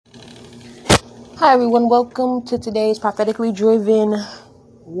Hi everyone, welcome to today's prophetically driven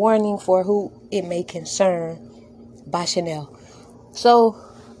warning for who it may concern by Chanel. So,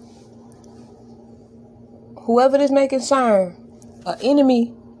 whoever this may concern, an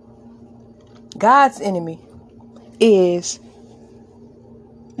enemy, God's enemy, is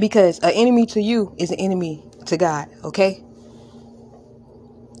because an enemy to you is an enemy to God, okay?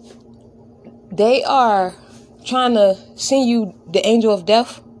 They are trying to send you the angel of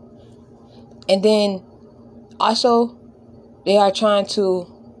death, and then also they are trying to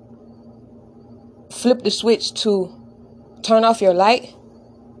flip the switch to turn off your light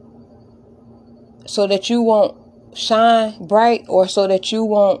so that you won't shine bright, or so that you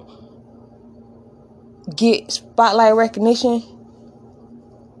won't get spotlight recognition,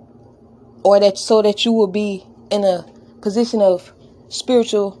 or that so that you will be in a position of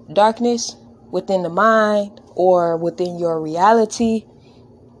spiritual darkness within the mind or within your reality.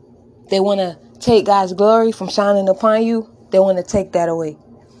 They want to take God's glory from shining upon you. They want to take that away.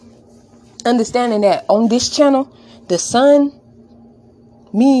 Understanding that on this channel, the sun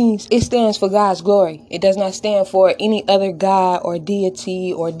means it stands for God's glory. It does not stand for any other god or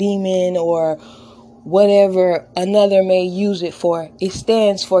deity or demon or whatever another may use it for. It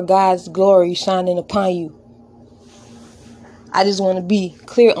stands for God's glory shining upon you. I just want to be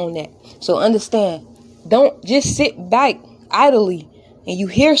clear on that. So understand, don't just sit back idly and you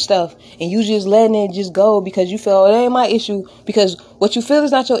hear stuff and you just letting it just go because you feel it ain't my issue, because what you feel is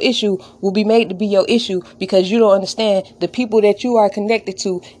not your issue will be made to be your issue because you don't understand the people that you are connected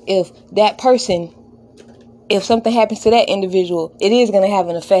to. If that person, if something happens to that individual, it is going to have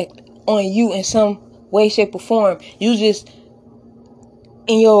an effect on you in some way, shape, or form. You just,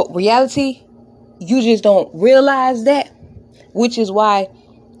 in your reality, you just don't realize that, which is why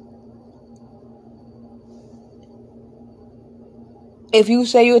if you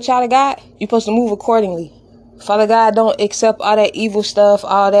say you're a child of God, you're supposed to move accordingly. Father God don't accept all that evil stuff,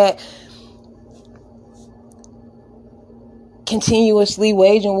 all that continuously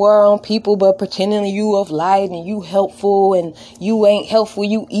waging war on people, but pretending you of light and you helpful, and you ain't helpful,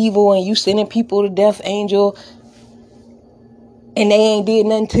 you evil, and you sending people to death angel, and they ain't did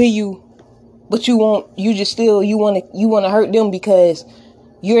nothing to you, but you want to hurt them because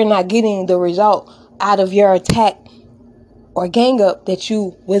you're not getting the result out of your attack or gang up that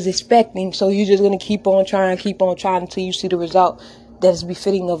you was expecting. So you're just going to keep on trying until you see the result that is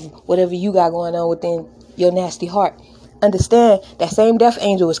befitting of whatever you got going on within your nasty heart. Understand that same death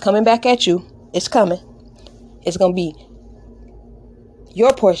angel is coming back at you. It's coming. It's going to be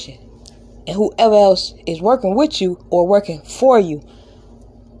your portion and whoever else is working with you or working for you.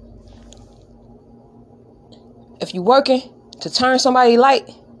 If you're working to turn somebody's light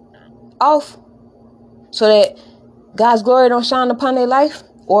off so that God's glory don't shine upon their life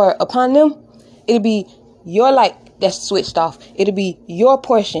or upon them, it'll be your light that's switched off. It'll be your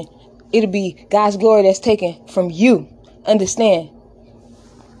portion. It'll be God's glory that's taken from you. Understand.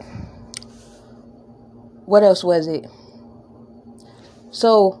 What else was it?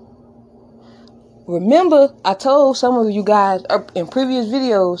 So, remember, I told some of you guys in previous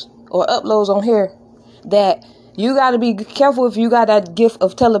videos or uploads on here that you got to be careful if you got that gift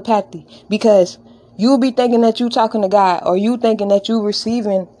of telepathy, because you'll be thinking that you talking to God, or you thinking that you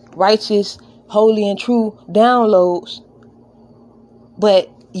receiving righteous, holy, and true downloads, but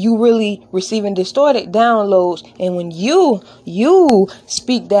you really receiving distorted downloads. And when you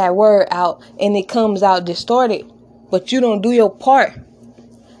speak that word out and it comes out distorted, but you don't do your part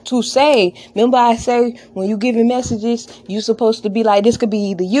to say, remember I say when you giving messages, you supposed to be like, this could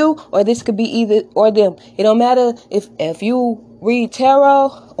be either you or this could be either or them. It don't matter if you read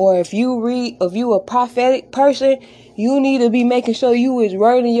tarot or if you a prophetic person, you need to be making sure you is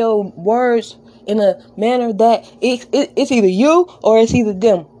wording your words in a manner that it's either you or it's either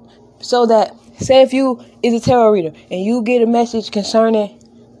them. So that, say if you is a tarot reader and you get a message concerning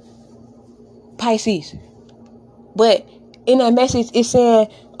Pisces, but in that message it's saying,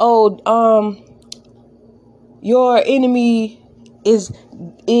 your enemy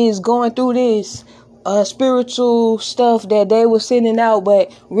is going through this spiritual stuff that they were sending out,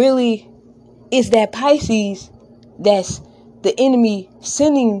 but really it's that Pisces that's the enemy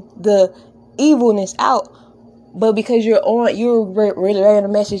sending the evilness out. But because you're relaying a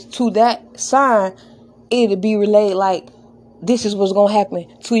message to that sign, it'll be relayed like this is what's gonna happen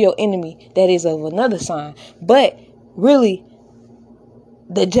to your enemy that is of another sign. But really,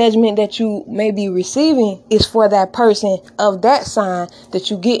 the judgment that you may be receiving is for that person of that sign that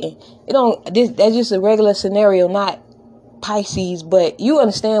you getting. That's just a regular scenario, not Pisces, but you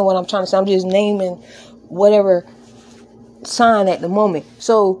understand what I'm trying to say. I'm just naming whatever sign at the moment.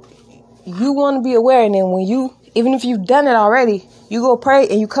 So you want to be aware. And then when you, even if you've done it already, you go pray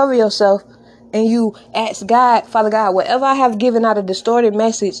and you cover yourself and you ask God, Father God, whatever I have given out a distorted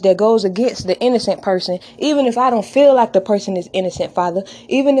message that goes against the innocent person, even if I don't feel like the person is innocent, Father,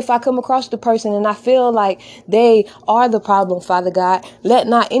 even if I come across the person and I feel like they are the problem, Father God, let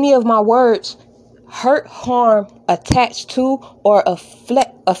not any of my words hurt, harm, attach to, or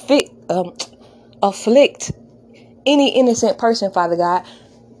afflict any innocent person, Father God.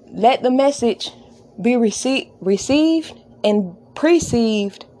 Let the message be received and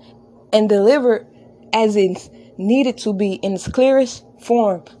perceived and delivered as it's needed to be, in its clearest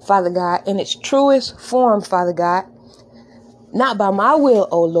form, Father God, in its truest form, Father God. Not by my will,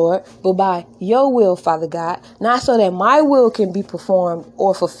 O Lord, but by your will, Father God. Not so that my will can be performed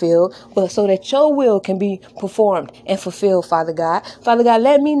or fulfilled, but so that your will can be performed and fulfilled, Father God. Father God,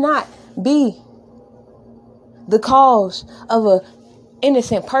 let me not be the cause of an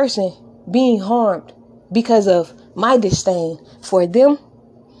innocent person being harmed because of my disdain for them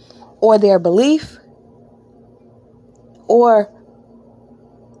or their belief or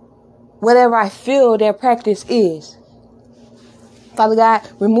whatever I feel their practice is. Father God,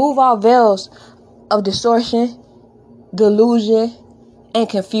 remove all veils of distortion, delusion, and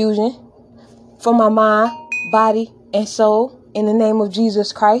confusion from my mind, body, and soul in the name of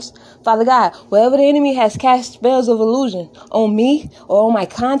Jesus Christ. Father God, wherever the enemy has cast spells of illusion on me or on my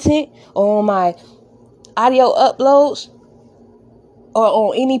content or on my audio uploads or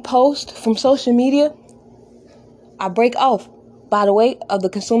on any post from social media, I break off by the weight of the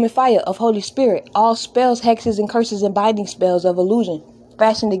consuming fire of Holy Spirit all spells, hexes, and curses and binding spells of illusion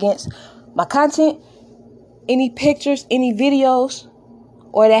fashioned against my content, any pictures, any videos,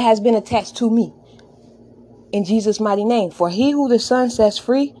 or that has been attached to me. In Jesus' mighty name. For he who the Son sets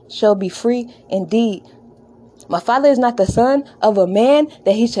free shall be free indeed. My Father is not the son of a man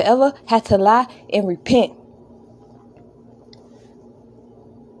that he should ever have to lie and repent.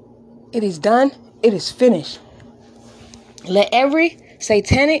 It is done. It is finished. Let every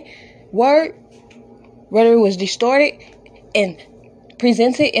satanic word, whether it was distorted and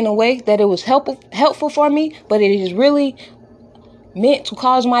presented in a way that it was helpful for me, but it is really meant to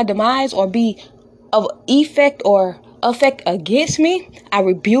cause my demise or be of effect against me, I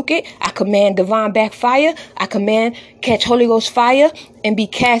rebuke it. I command divine backfire. I command catch Holy Ghost fire and be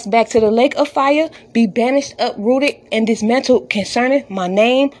cast back to the lake of fire, be banished, uprooted, and dismantled concerning my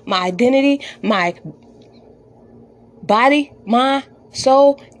name, my identity, my body, mind,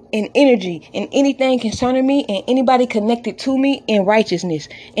 soul, and energy, and anything concerning me and anybody connected to me in righteousness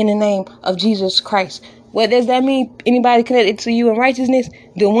in the name of Jesus Christ. What does that mean? Anybody connected to you in righteousness?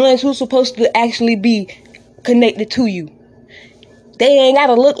 The ones who's supposed to actually be connected to you. They ain't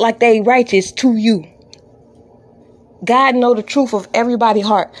gotta look like they righteous to you. God know the truth of everybody's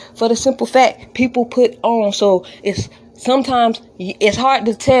heart. For the simple fact, people put on, so sometimes it's hard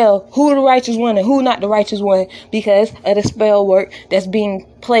to tell who the righteous one and who not the righteous one because of the spell work that's being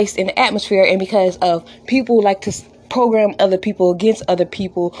placed in the atmosphere and because of people like to program other people against other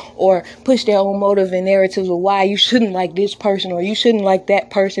people or push their own motive and narratives of why you shouldn't like this person or you shouldn't like that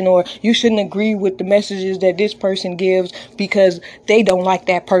person or you shouldn't agree with the messages that this person gives because they don't like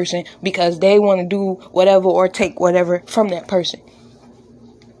that person because they want to do whatever or take whatever from that person.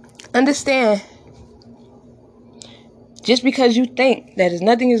 Understand, just because you think that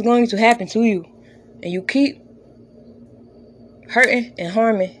nothing is going to happen to you and you keep hurting and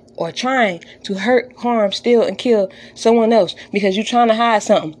harming or trying to hurt, harm, steal, and kill someone else because you're trying to hide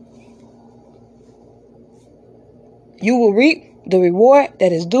something, you will reap the reward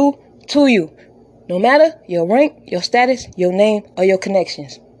that is due to you, no matter your rank, your status, your name, or your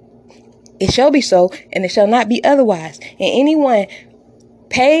connections. It shall be so, and it shall not be otherwise. And anyone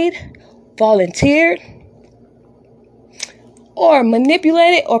paid, volunteered, or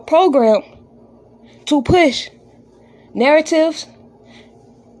manipulated or programmed to push narratives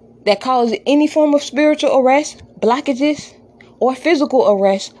that cause any form of spiritual arrest, blockages, or physical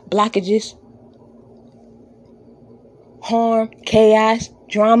arrest, blockages, harm, chaos,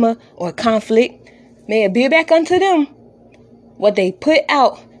 drama, or conflict, may it be back unto them what they put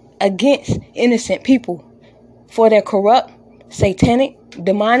out against innocent people for their corrupt, satanic,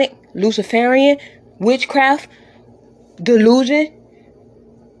 demonic, Luciferian, witchcraft, delusion.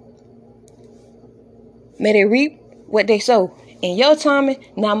 May they reap what they sow. In your timing,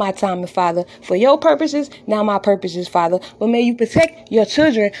 not my timing, Father. For your purposes, not my purposes, Father. But may you protect your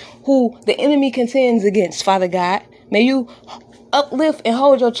children who the enemy contends against, Father God. May you uplift and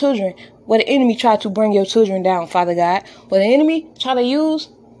hold your children where the enemy tried to bring your children down, Father God. Where the enemy try to use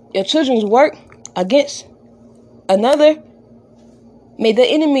your children's work against another May the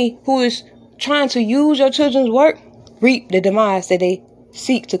enemy who is trying to use your children's work reap the demise that they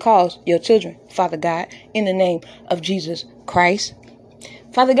seek to cause your children, Father God, in the name of Jesus Christ.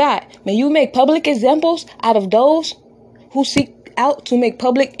 Father God, may you make public examples out of those who seek out to make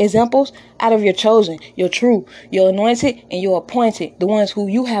public examples out of your chosen, your true, your anointed, and your appointed, the ones who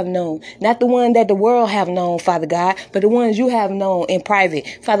you have known, not the one that the world have known, Father God, but the ones you have known in private,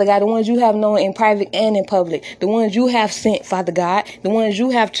 Father God, the ones you have known in private and in public, the ones you have sent, Father God, the ones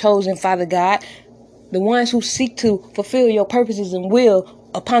you have chosen, Father God, the ones who seek to fulfill your purposes and will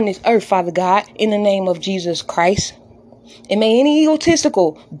upon this earth, Father God, in the name of Jesus Christ. And may any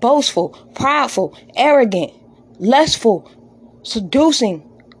egotistical, boastful, prideful, arrogant, lustful, seducing,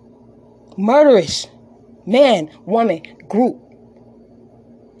 murderous man, woman, group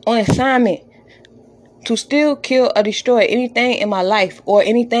on assignment to steal, kill, or destroy anything in my life or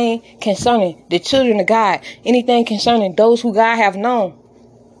anything concerning the children of God, anything concerning those who God have known,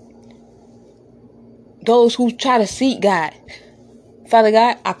 those who try to seek God. Father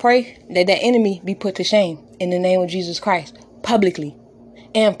God, I pray that that enemy be put to shame in the name of Jesus Christ, publicly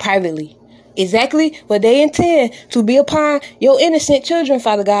and privately. Exactly what they intend to be upon your innocent children,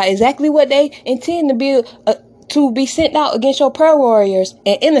 Father God. Exactly what they intend to be sent out against your prayer warriors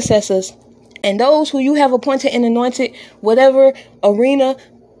and intercessors and those who you have appointed and anointed, whatever arena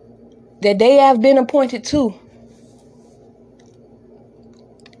that they have been appointed to.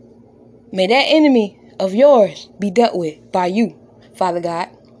 May that enemy of yours be dealt with by you, Father God.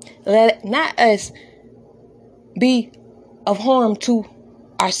 Let not us be of harm to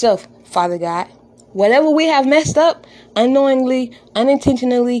ourselves, Father God. Whatever we have messed up, unknowingly,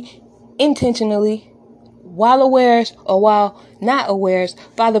 unintentionally, intentionally, while awares or while not awares,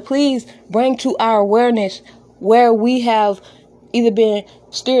 Father, please bring to our awareness where we have either been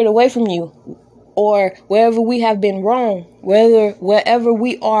steered away from you or wherever we have been wrong, wherever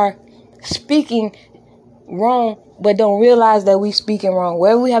we are speaking wrong but don't realize that we speaking wrong,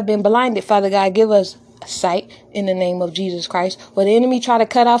 wherever we have been blinded, Father God, give us sight in the name of Jesus Christ. Where the enemy try to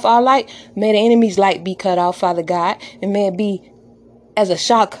cut off our light, may the enemy's light be cut off, Father God, and may it be as a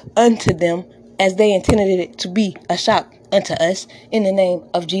shock unto them as they intended it to be a shock unto us in the name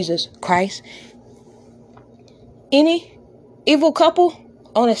of Jesus Christ. Any evil couple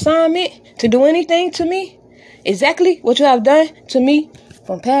on assignment to do anything to me, exactly what you have done to me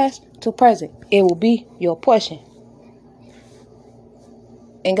from past to present, it will be your portion.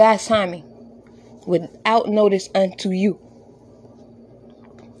 In God's timing, without notice unto you.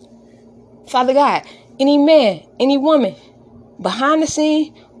 Father God, any man, any woman, behind the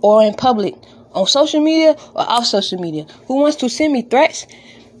scene or in public, on social media or off social media, who wants to send me threats,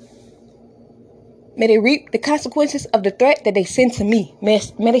 may they reap the consequences of the threat that they send to me. May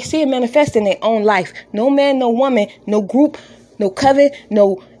they see it manifest in their own life. No man, no woman, no group, no coven,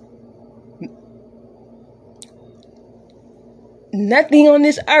 no nothing on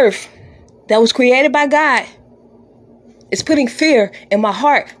this earth that was created by God is putting fear in my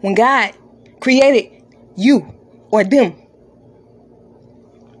heart when God created you or them.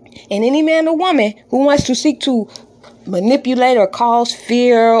 And any man or woman who wants to seek to manipulate or cause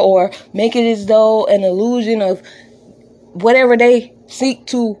fear or make it as though an illusion of whatever they seek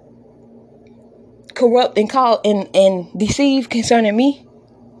to corrupt and call and deceive concerning me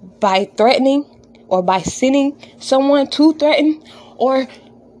by threatening or by sending someone to threaten or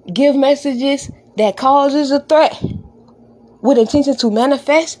give messages that causes a threat with intention to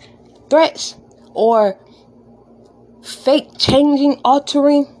manifest threats or fake changing,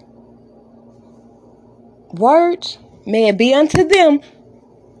 altering words, may it be unto them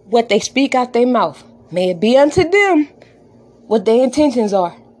what they speak out their mouth. May it be unto them what their intentions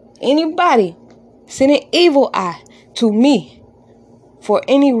are. Anybody sending evil eye to me for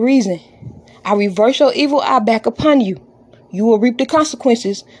any reason, I reverse your evil eye back upon you. You will reap the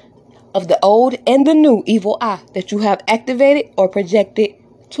consequences of the old and the new evil eye that you have activated or projected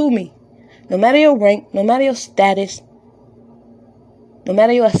to me. No matter your rank, no matter your status, no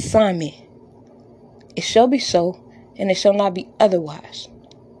matter your assignment, it shall be so, and it shall not be otherwise.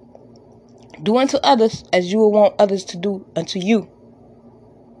 Do unto others as you will want others to do unto you.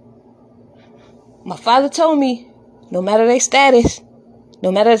 My father told me, no matter their status,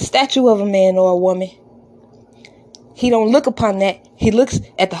 no matter the stature of a man or a woman, he don't look upon that. He looks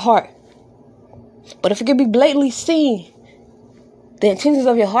at the heart. But if it can be blatantly seen, the intentions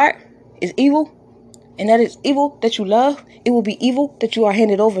of your heart is evil, and that is evil that you love, it will be evil that you are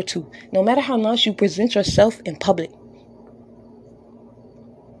handed over to, no matter how nice you present yourself in public.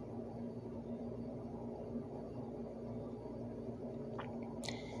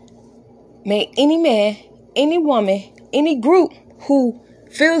 May any man, any woman, any group who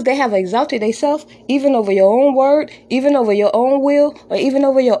feels they have exalted themselves even over your own word, even over your own will, or even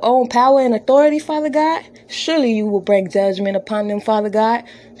over your own power and authority, Father God, surely you will bring judgment upon them, Father God.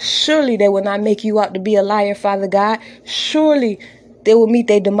 Surely they will not make you out to be a liar, Father God. Surely they will meet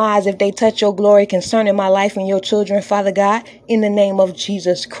their demise if they touch your glory concerning my life and your children, Father God, in the name of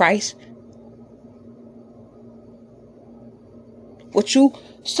Jesus Christ. What you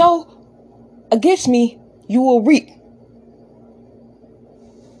sow against me, you will reap.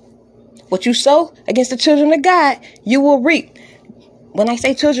 What you sow against the children of God, you will reap. When I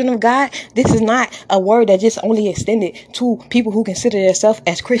say children of God, this is not a word that just only extended to people who consider themselves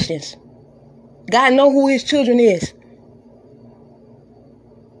as Christians. God knows who his children is.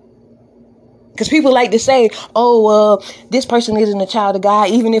 Because people like to say, this person isn't a child of God,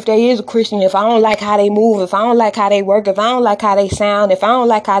 even if they is a Christian. If I don't like how they move, if I don't like how they work, if I don't like how they sound, if I don't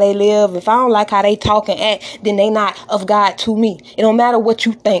like how they live, if I don't like how they talk and act, then they not of God to me. It don't matter what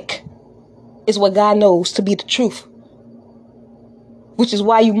you think. It's what God knows to be the truth. Which is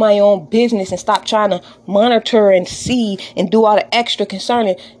why you mind your own business and stop trying to monitor and see and do all the extra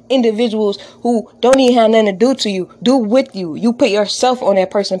concerning individuals who don't even have nothing to do with you. You put yourself on that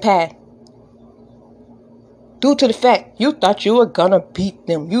person's path. Due to the fact you thought you were gonna beat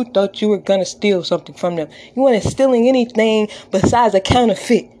them. You thought you were gonna steal something from them. You weren't stealing anything besides a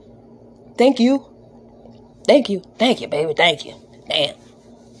counterfeit. Thank you. Thank you. Thank you, baby. Thank you. Damn.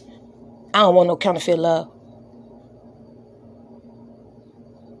 I don't want no counterfeit love.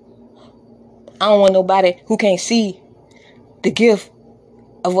 I don't want nobody who can't see the gift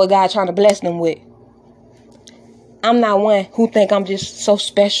of what God's trying to bless them with. I'm not one who think I'm just so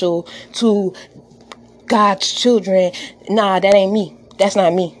special to God's children. Nah, that ain't me. That's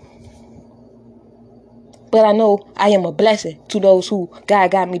not me. But I know I am a blessing to those who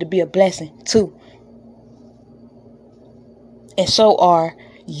God got me to be a blessing to. And so are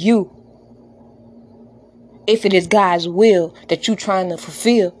you. If it is God's will that you're trying to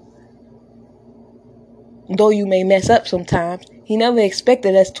fulfill. Though you may mess up sometimes, he never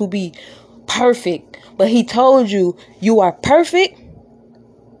expected us to be perfect. But he told you, you are perfect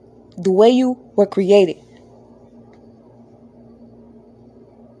the way you were created.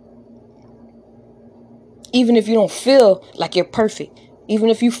 Even if you don't feel like you're perfect. Even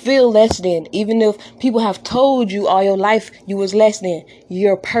if you feel less than. Even if people have told you all your life you was less than.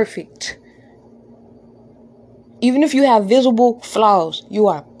 You're perfect. Even if you have visible flaws, you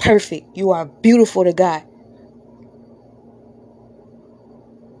are perfect. You are beautiful to God.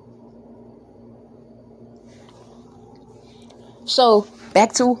 So,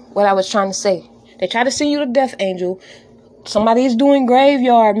 back to what I was trying to say. They try to send you the death angel. Somebody is doing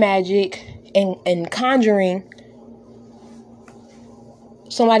graveyard magic and conjuring.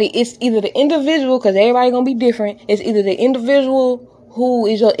 Somebody, it's either the individual, because everybody going to be different. It's either the individual who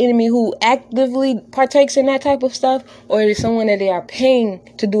is your enemy who actively partakes in that type of stuff, or it is someone that they are paying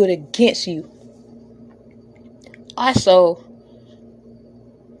to do it against you. Also,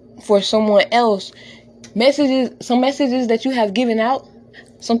 for someone else, some messages that you have given out,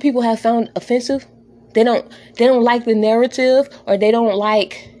 some people have found offensive. They don't like the narrative, or they don't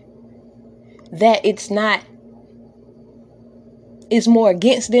like that it's more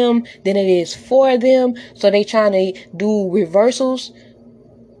against them than it is for them. So they trying to do reversals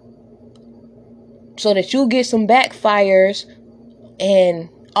so that you get some backfires, and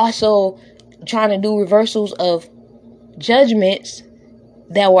also trying to do reversals of judgments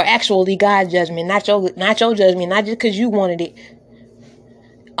that were actually God's judgment, not your judgment, not just because you wanted it.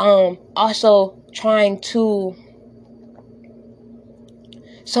 Also trying to,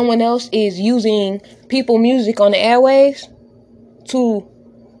 someone else is using people music on the airwaves to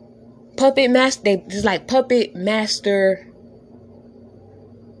puppet master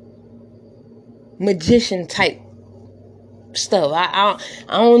magician type stuff. I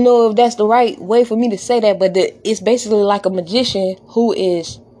don't know if that's the right way for me to say that, but it's basically like a magician who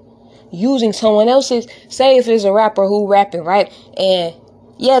is using someone else's. Say if it's a rapper who rapping, right? And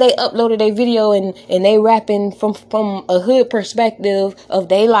yeah, they uploaded a video and they rapping from a hood perspective of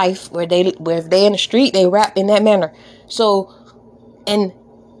their life, where if they in the street, they rap in that manner. So, and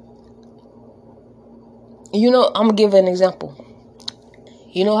I'm gonna give an example.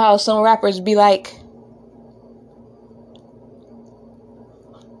 You know how some rappers be like,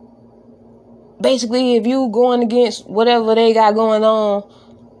 basically, if you going against whatever they got going on,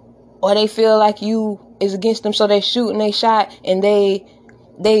 or they feel like you is against them, so they shoot and they shot, and they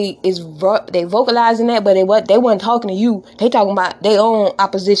vocalizing that, but they wasn't talking to you. They talking about their own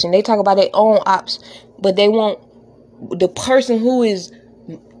opposition. They talk about their own ops, but they want the person who is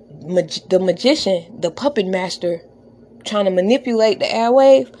the magician, the puppet master, trying to manipulate the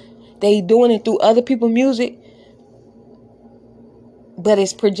airwave. They doing it through other people's music, but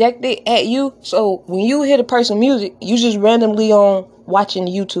it's projected at you. So when you hear the person's music, you just randomly on watching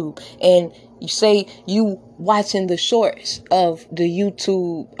YouTube, and you say you watching the shorts of the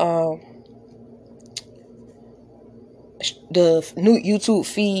YouTube, the new YouTube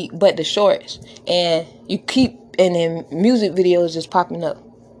feed, but the shorts, and then music videos just popping up.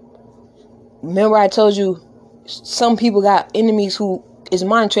 Remember I told you some people got enemies who is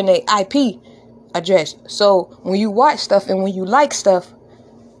monitoring their IP address. So when you watch stuff and when you like stuff,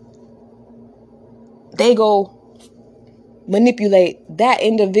 they go manipulate that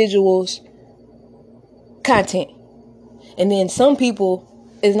individual's content. And then some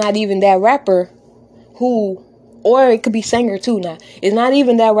people, it's not even that rapper who, or it could be singer too now. It's not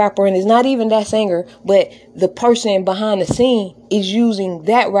even that rapper and it's not even that singer, but the person behind the scene is using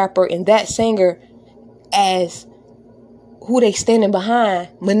that rapper and that singer as who they standing behind,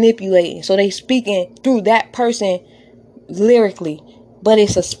 manipulating. So they speaking through that person lyrically. But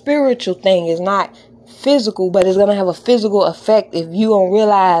it's a spiritual thing. It's not physical, but it's gonna have a physical effect if you don't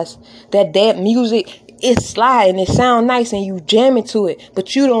realize that music is sliding. It sound nice and you jam into it,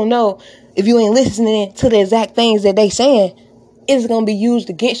 but you don't know, if you ain't listening to the exact things that they saying, it's gonna be used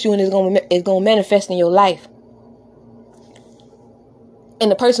against you and it's gonna manifest in your life.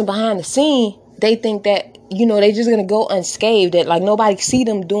 And the person behind the scene, they think that, they just gonna go unscathed, that like nobody see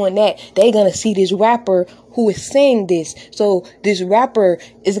them doing that. They gonna see this rapper who is saying this. So this rapper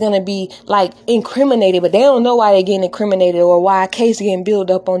is gonna be like incriminated, but they don't know why they're getting incriminated, or why a case getting built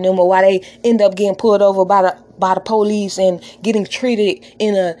up on them, or why they end up getting pulled over by the police and getting treated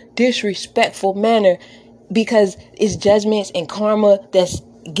in a disrespectful manner, because it's judgments and karma that's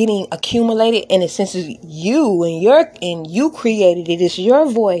getting accumulated, and it senses you and you created it. It's your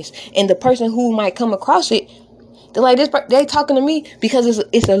voice, and the person who might come across it, they're like, they talking to me because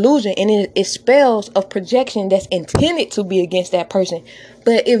it's illusion, and it's spells of projection that's intended to be against that person.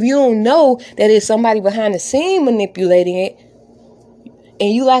 But if you don't know that it's somebody behind the scene manipulating it,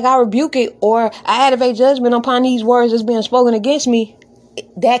 and you like, I rebuke it, or I activate judgment upon these words that's being spoken against me,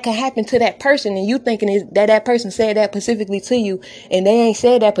 that can happen to that person, and you thinking that person said that specifically to you, and they ain't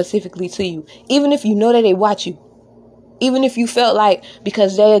said that specifically to you. Even if you know that they watch you, even if you felt like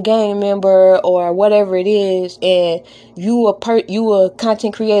because they a gang member or whatever it is, and you a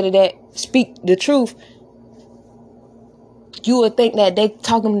content creator that speak the truth, you would think that they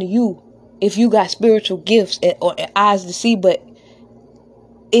talking to you if you got spiritual gifts or eyes to see, but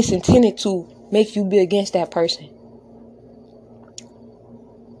it's intended to make you be against that person.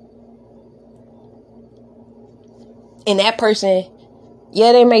 And that person,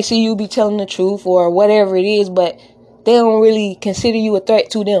 yeah, they may see you be telling the truth or whatever it is, but they don't really consider you a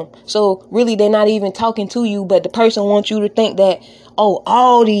threat to them. So really, they're not even talking to you, but the person wants you to think that, oh,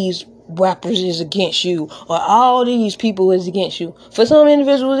 all these rappers is against you, or all these people is against you. For some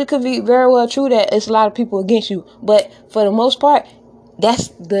individuals, it could be very well true that it's a lot of people against you, but for the most part, that's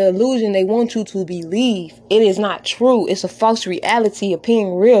the illusion they want you to believe. It is not true. It's a false reality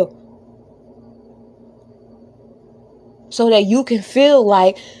appearing real, so that you can feel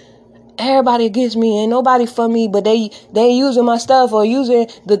like everybody against me, ain't nobody for me, but they using my stuff, or using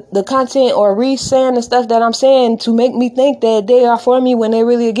the content, or re-saying the stuff that I'm saying to make me think that they are for me when they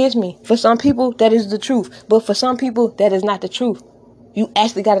really against me. For some people, that is the truth, but for some people, that is not the truth. You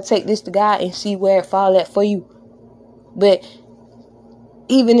actually got to take this to God and see where it fall at for you. But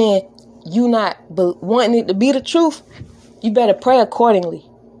even in you not wanting it to be the truth, you better pray accordingly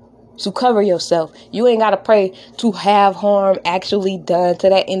to cover yourself. You ain't got to pray to have harm actually done to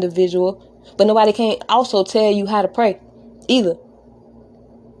that individual, but nobody can also tell you how to pray either.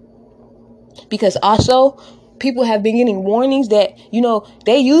 Because also, people have been getting warnings that,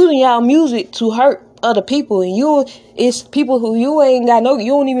 they using y'all music to hurt other people, and it's people who you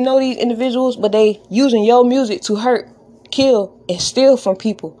don't even know these individuals, but they using your music to hurt, kill, and steal from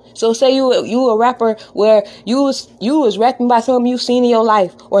people. So say you a rapper where you was rapping about something you seen in your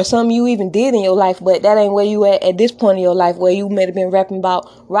life, or something you even did in your life, but that ain't where you at this point in your life, where you may have been rapping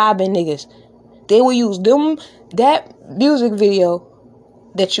about robbing niggas. They will use that music video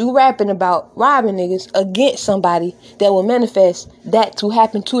that you rapping about robbing niggas against somebody that will manifest that to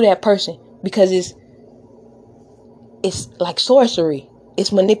happen to that person, because it's like sorcery.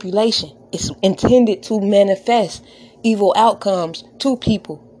 It's manipulation. It's intended to manifest evil outcomes to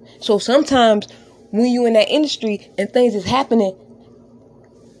people. So sometimes when you in that industry and things is happening,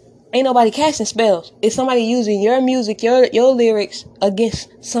 ain't nobody casting spells. It's somebody using your music, your lyrics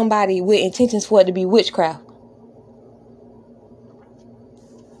against somebody with intentions for it to be witchcraft.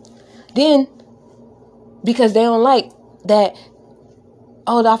 Then, because they don't like that,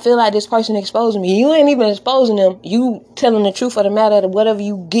 oh, I feel like this person exposing me. You ain't even exposing them. You telling the truth of the matter, that whatever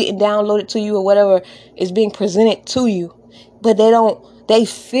you getting downloaded to you or whatever is being presented to you. But they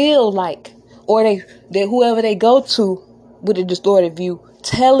feel like, or they whoever they go to with a distorted view,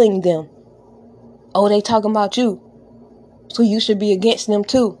 telling them, oh, they talking about you, so you should be against them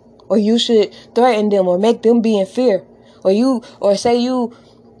too, or you should threaten them or make them be in fear, or say you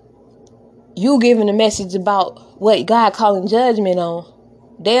giving a message about what God calling judgment on.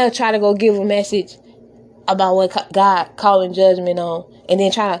 They'll try to go give a message about what God calling judgment on, and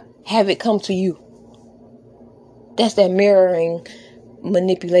then try to have it come to you. That's that mirroring,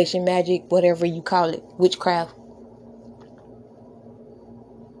 manipulation, magic, whatever you call it, witchcraft.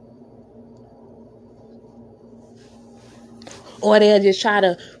 Or they'll just try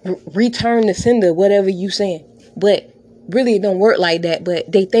to return the sender, whatever you saying. But really it don't work like that,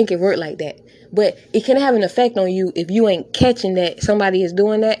 but they think it work like that. But it can have an effect on you if you ain't catching that somebody is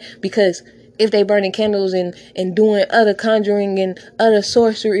doing that. Because if they burning candles and doing other conjuring and other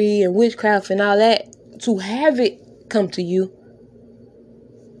sorcery and witchcraft and all that, to have it come to you,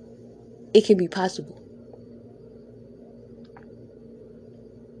 it can be possible.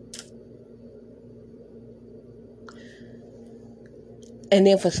 And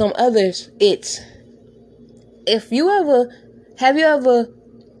then for some others, it's, have you ever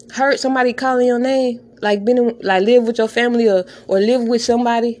heard somebody calling your name, like live with your family or live with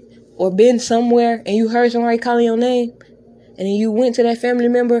somebody or been somewhere and you heard somebody calling your name, and then you went to that family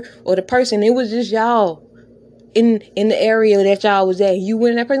member or the person, it was just y'all in the area that y'all was at. You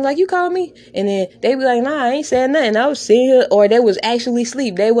went to that person like, you called me? And then they be like, nah, I ain't saying nothing. I was sitting here. Or they was actually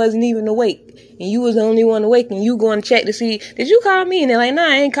asleep. They wasn't even awake. And you was the only one awake. And you going to check to see, did you call me? And they're like, nah,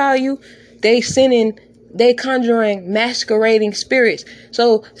 I ain't call you. They conjuring masquerading spirits.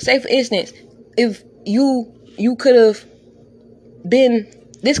 So say for instance, if you could have been,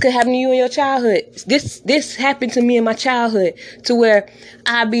 this could happen to you in your childhood. This happened to me in my childhood, to where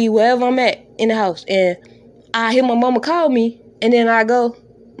I be wherever I'm at in the house, and I hear my mama call me, and then I go,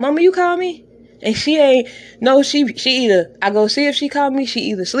 Mama, you call me? And she ain't, no, she either, I go see if she called me, she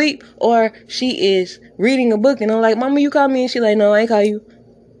either sleep, or she is reading a book, and I'm like, Mama, you call me? And she like, no, I ain't call you.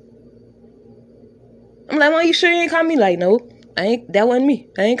 I'm like, Mama, you sure you ain't call me? Like, no, that wasn't me.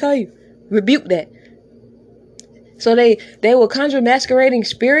 I ain't call you. Rebuke that. So they will conjure masquerading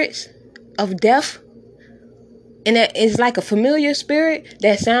spirits of death. And that is like a familiar spirit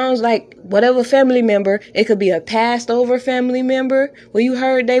that sounds like whatever family member. It could be a passed over family member where you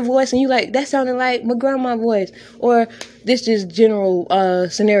heard their voice and you like, that sounded like my grandma's voice. Or this just general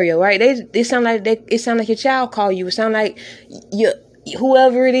scenario, right? It sound like your child call you. It sound like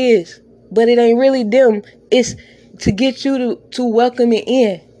whoever it is, but it ain't really them. It's to get you to welcome it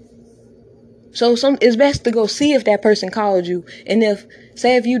in. So it's best to go see if that person called you. And if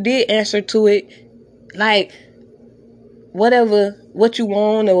you did answer to it, like what you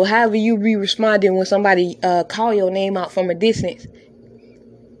want, or however you be responding when somebody call your name out from a distance,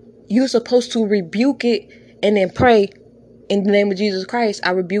 you're supposed to rebuke it and then pray, in the name of Jesus Christ, I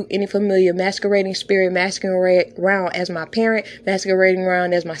rebuke any familiar masquerading spirit masquerading around as my parent, masquerading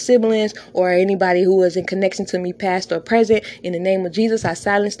around as my siblings, or anybody who is in connection to me past or present. In the name of Jesus, I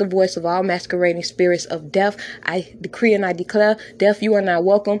silence the voice of all masquerading spirits of death. I decree and I declare, death, you are not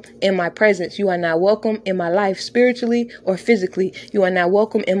welcome in my presence. You are not welcome in my life, spiritually or physically. You are not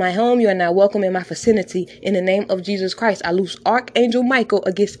welcome in my home. You are not welcome in my vicinity. In the name of Jesus Christ, I loose Archangel Michael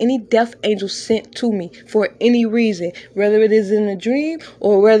against any death angel sent to me for any reason, whether it is in a dream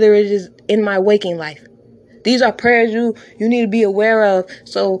or whether it is in my waking life. These are prayers you need to be aware of.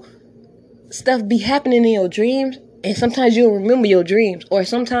 So stuff be happening in your dreams, and sometimes you don't remember your dreams, or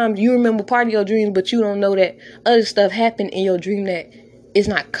sometimes you remember part of your dreams, but you don't know that other stuff happened in your dream that is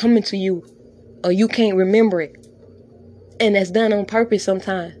not coming to you, or you can't remember it. And that's done on purpose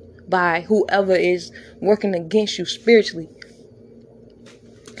sometimes by whoever is working against you spiritually.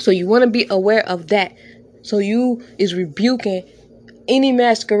 So you want to be aware of that. So you is rebuking any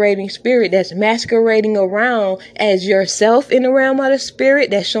masquerading spirit that's masquerading around as yourself in the realm of the spirit,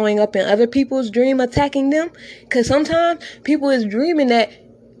 that's showing up in other people's dream, attacking them. Because sometimes people is dreaming that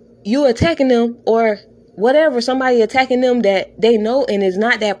you attacking them, or whatever, somebody attacking them that they know, and it's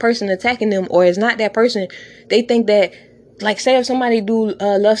not that person attacking them, or it's not that person. They think that, like, say if somebody do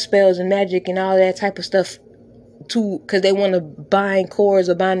love spells and magic and all that type of stuff too, because they want to bind cords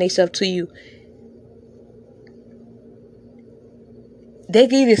or bind themselves to you, they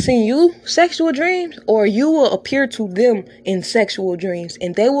can either send you sexual dreams, or you will appear to them in sexual dreams,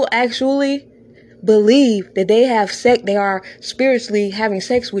 and they will actually believe that they are spiritually having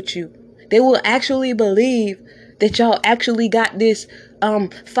sex with you. They will actually believe that y'all actually got this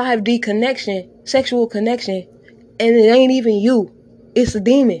 5D connection, sexual connection, and it ain't even you. It's a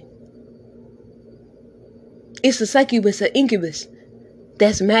demon. It's a succubus, an incubus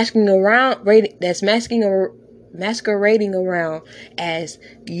that's masquerading around as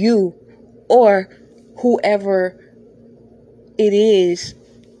you or whoever it is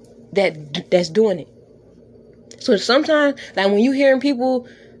that's doing it. So sometimes, like when you hearing people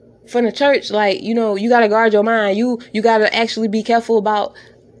from the church, like, you know, you gotta guard your mind. You gotta actually be careful about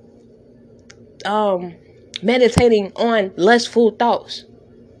meditating on lustful thoughts.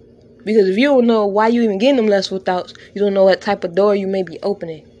 Because if you don't know why you even getting them lustful thoughts, you don't know what type of door you may be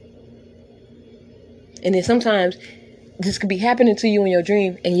opening. And then sometimes this could be happening to you in your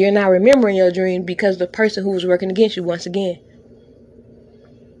dream, and you're not remembering your dream because the person who was working against you once again.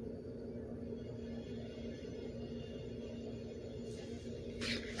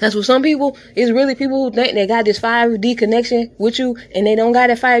 That's what some people, it's really people who think they got this 5D connection with you, and they don't got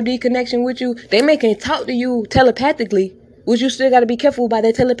that 5D connection with you. They may can talk to you telepathically, which you still got to be careful about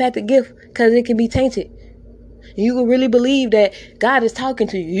that telepathic gift, because it can be tainted. You can really believe that God is talking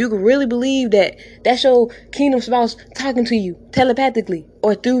to you. You can really believe that that's your kingdom spouse talking to you telepathically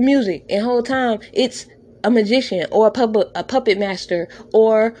or through music. And the whole time it's a magician or a puppet master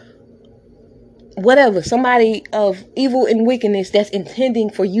or whatever, somebody of evil and wickedness that's intending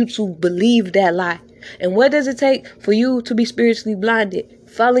for you to believe that lie. And what does it take for you to be spiritually blinded?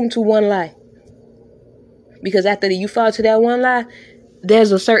 Falling to one lie. Because after you fall to that one lie,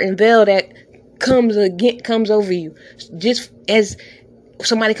 there's a certain veil that comes over you. Just as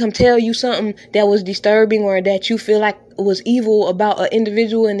somebody come tell you something that was disturbing or that you feel like was evil about an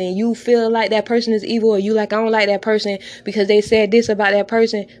individual, and then you feel like that person is evil, or you like, I don't like that person because they said this about that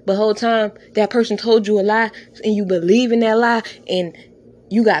person, but the whole time that person told you a lie, and you believe in that lie, and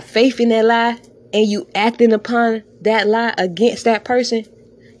you got faith in that lie, and you acting upon that lie against that person.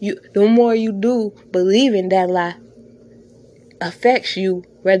 The more you do believe in that lie affects you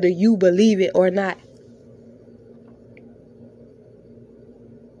whether you believe it or not.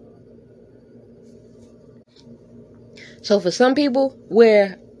 So for some people,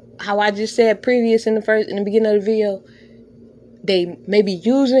 where, how I just said previous in the beginning of the video, they may be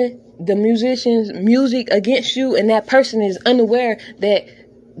using the musician's music against you, and that person is unaware that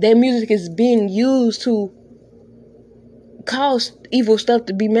their music is being used to cause evil stuff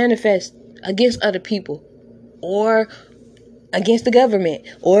to be manifest against other people, or against the government,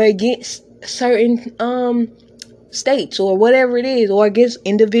 or against certain states, or whatever it is, or against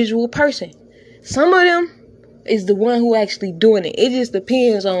individual person. Some of them is the one who actually doing it. It just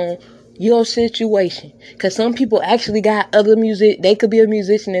depends on your situation. Because some people actually got other music. They could be a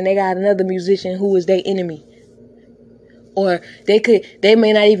musician and they got another musician who is their enemy. Or they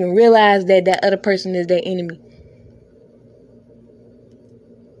may not even realize that that other person is their enemy.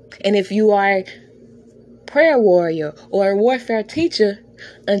 And if you are a prayer warrior or a warfare teacher,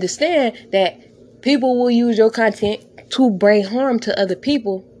 understand that people will use your content to bring harm to other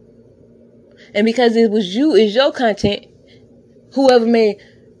people. And because it was you, is your content, whoever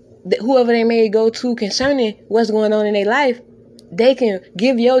they may go to concerning what's going on in their life, they can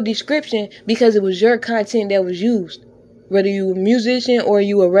give your description because it was your content that was used. Whether you a musician or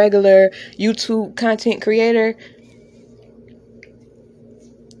you a regular YouTube content creator,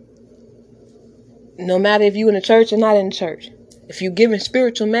 no matter if you in the church or not in the church, if you giving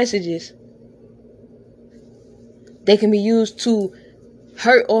spiritual messages, they can be used to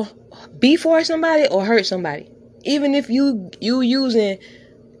hurt or be for somebody or hurt somebody. Even if even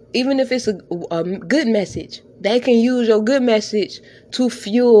if it's a good message, they can use your good message to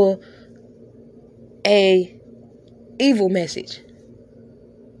fuel a evil message.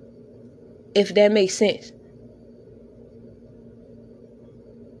 If that makes sense.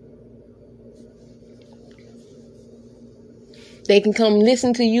 They can come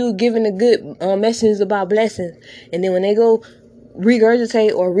listen to you giving a good message about blessings, and then when they go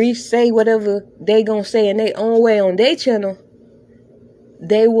regurgitate or re-say whatever they gonna say in their own way on their channel,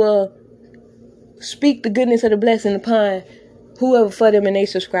 they will speak the goodness of the blessing upon whoever for them and they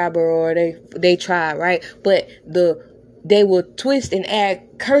subscriber or they tribe, right? But they will twist and add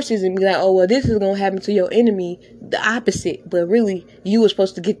curses and be like, oh well, this is gonna happen to your enemy, the opposite. But really, you were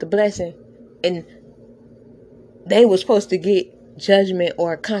supposed to get the blessing, and they were supposed to get judgment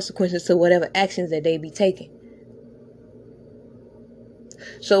or consequences to whatever actions that they be taking.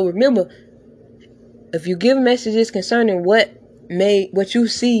 So remember, if you give messages concerning what you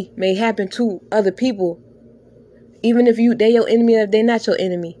see may happen to other people, even if they're your enemy or if they're not your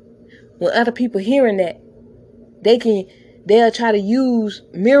enemy, when other people hearing that, they'll try to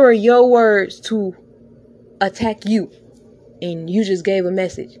mirror your words to attack you, and you just gave a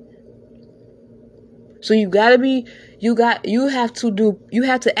message. So you have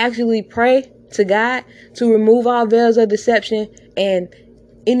to actually pray to God to remove all veils of deception, and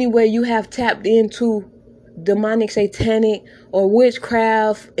anywhere you have tapped into demonic, satanic, or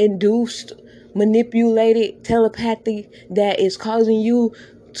witchcraft induced, manipulated telepathy that is causing you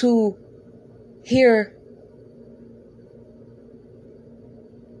to hear,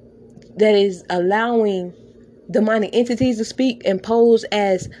 that is allowing demonic entities to speak and pose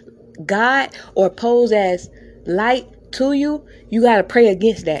as God or pose as light to you, you got to pray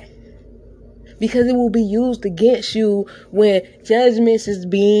against that. Because it will be used against you when judgments is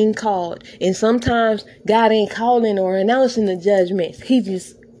being called. And sometimes God ain't calling or announcing the judgments. He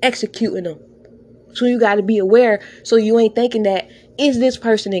just executing them. So you got to be aware, so you ain't thinking that it's this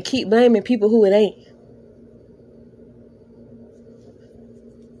person and keep blaming people who it ain't.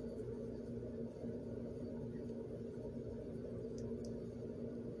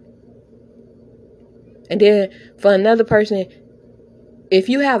 And then for another person, if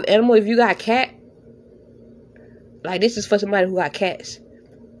you have animal, if you got cat, like this is for somebody who got cats.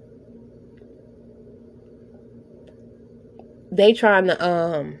 They trying to,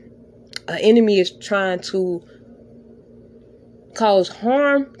 an enemy is trying to cause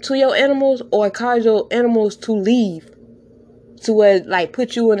harm to your animals or cause your animals to leave. To where, like,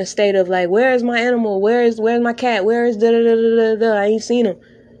 put you in a state of like, where's my animal? Where's my cat? Where is da da da da da? I ain't seen him.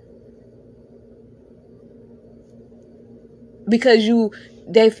 Because you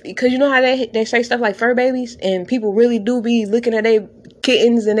know how they say stuff like fur babies, and people really do be looking at their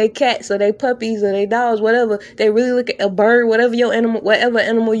kittens and their cats or their puppies or their dogs, whatever. They really look at a bird, whatever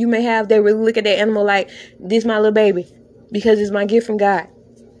animal you may have. They really look at that animal like, this my little baby, because it's my gift from God.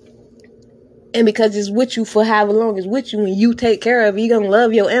 And because it's with you for however long it's with you, and you take care of it, you're going to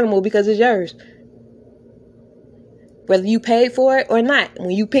love your animal because it's yours. Whether you paid for it or not.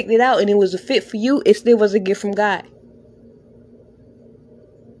 When you picked it out and it was a fit for you, it still was a gift from God.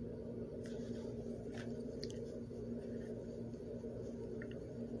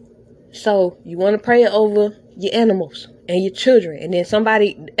 So you want to pray over your animals and your children. And then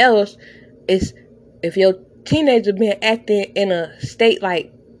somebody else is, if your teenager been acting in a state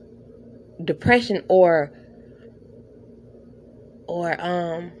like depression or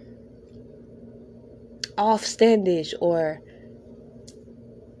off-standish, or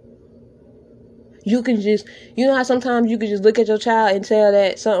you can just, you know how sometimes you can just look at your child and tell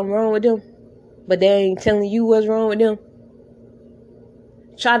that something wrong with them, but they ain't telling you what's wrong with them.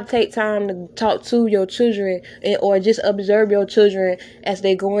 Try to take time to talk to your children, or just observe your children as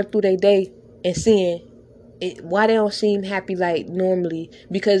they going through their day and seeing why they don't seem happy like normally.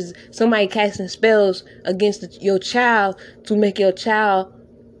 Because somebody casting spells against your child to make your child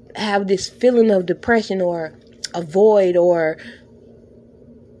have this feeling of depression or a void, or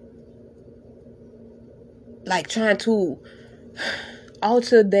like trying to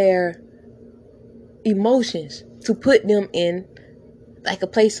alter their emotions to put them in like a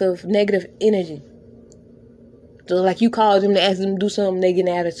place of negative energy. So like you call them to ask them to do something, they get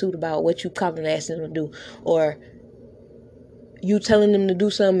an attitude about what you call them to ask them to do. Or you telling them to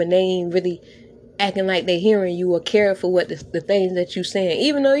do something and they ain't really acting like they hearing you or care for what the things that you saying.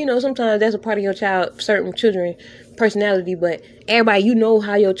 Even though, you know, sometimes that's a part of your child, certain children personality, but everybody, you know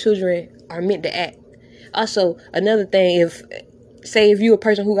how your children are meant to act. Also, another thing, if you a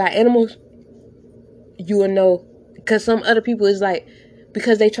person who got animals, you will know, because some other people is like,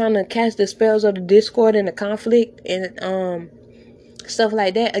 because they trying to cast the spells of the discord and the conflict and stuff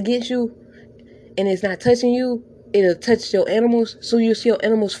like that against you, and it's not touching you, it'll touch your animals. So you see your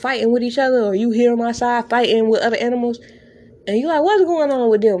animals fighting with each other, or you hear them outside fighting with other animals, and you like, what's going on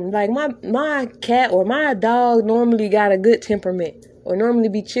with them? Like, my cat or my dog normally got a good temperament, or normally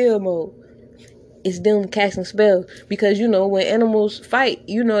be chill mode. It's them casting spells, because you know when animals fight,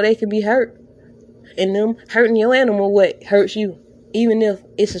 you know they can be hurt, and them hurting your animal what hurts you. Even if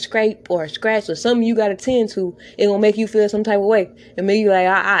it's a scrape or a scratch or something you gotta tend to, it gonna make you feel some type of way. And make you like,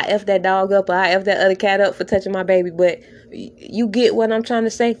 I F that dog up, or I F that other cat up for touching my baby. But you get what I'm trying to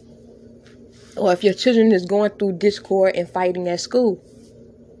say? Or if your children is going through discord and fighting at school,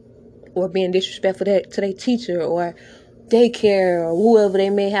 or being disrespectful to their teacher or daycare or whoever they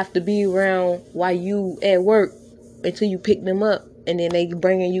may have to be around while you at work until you pick them up, and then they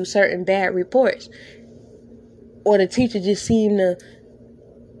bringing you certain bad reports, or the teacher just seem to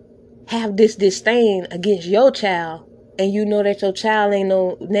have this disdain against your child, and you know that your child ain't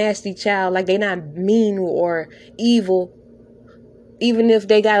no nasty child, like they not mean or evil. Even if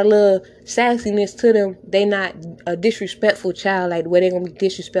they got a little sassiness to them, they not a disrespectful child, like where they gonna be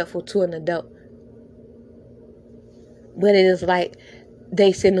disrespectful to an adult. But it is like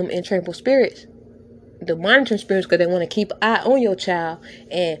they send them in tranquil spirits, the monitoring spirits, because they want to keep an eye on your child.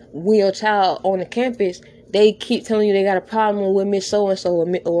 And when your child on the campus, they keep telling you they got a problem with Miss So and So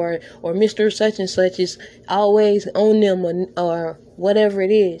or Mr. Such and Such is always on them, or whatever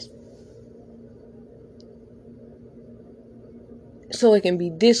it is. So it can be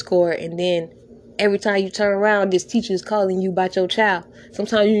discord, and then every time you turn around, this teacher is calling you about your child.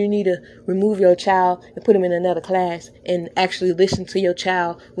 Sometimes you need to remove your child and put them in another class and actually listen to your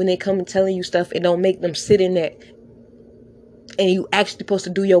child when they come and telling you stuff, and don't make them sit in that. And you actually supposed to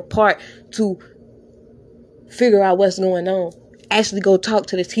do your part to figure out what's going on. Actually go talk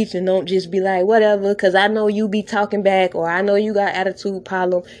to the teacher, and don't just be like, whatever, because I know you be talking back, or I know you got attitude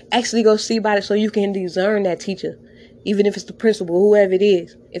problem. Actually go see about it so you can discern that teacher. Even if it's the principal, whoever it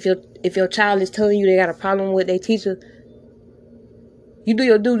is. If your child is telling you they got a problem with their teacher, you do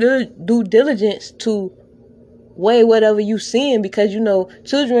your due diligence to weigh whatever you seeing, because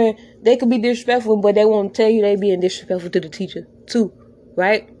children, they could be disrespectful, but they won't tell you they being disrespectful to the teacher too,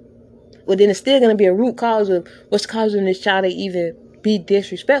 right? Well, then it's still gonna be a root cause of what's causing this child to even be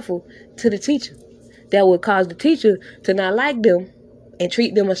disrespectful to the teacher. That would cause the teacher to not like them and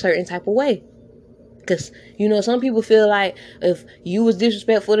treat them a certain type of way. Because, some people feel like if you was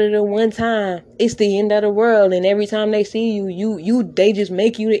disrespectful to them one time, it's the end of the world. And every time they see you, they just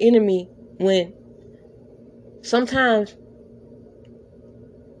make you the enemy. When sometimes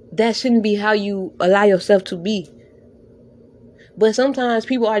that shouldn't be how you allow yourself to be. But sometimes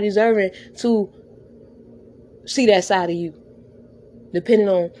people are deserving to see that side of you, depending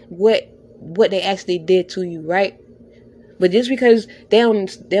on what they actually did to you, right? But just because they don't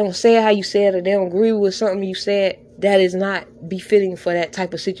say it how you said, or they don't agree with something you said, that is not befitting for that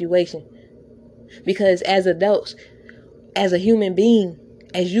type of situation. Because as adults, as a human being,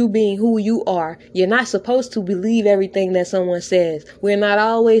 as you being who you are, you're not supposed to believe everything that someone says. We're not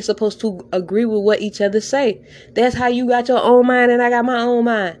always supposed to agree with what each other say. That's how you got your own mind and I got my own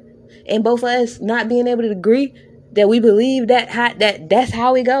mind. And both of us not being able to agree that we believe that's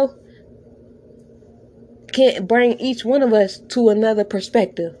how we go, can't bring each one of us to another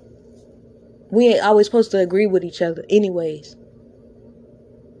perspective. We ain't always supposed to agree with each other anyways.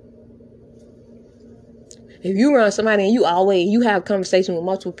 If you around somebody and you have conversation with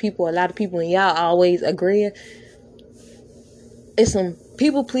multiple people, a lot of people, and y'all always agreeing, it's some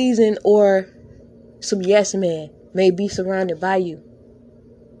people pleasing or some yes men may be surrounded by you.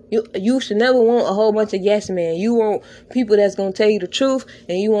 You should never want a whole bunch of yes men. You want people that's gonna tell you the truth,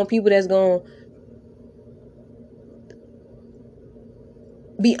 and you want people that's gonna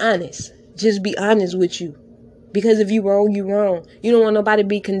be honest. Just be honest with you. Because if you wrong, you wrong. You don't want nobody to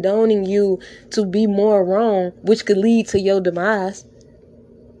be condoning you to be more wrong, which could lead to your demise.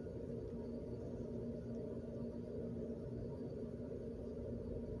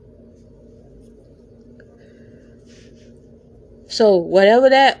 So whatever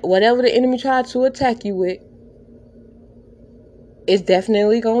the enemy tried to attack you with, it's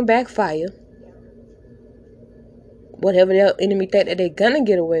definitely gonna backfire. Whatever the enemy think that they're gonna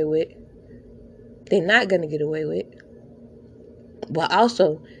get away with, they're not gonna get away with. But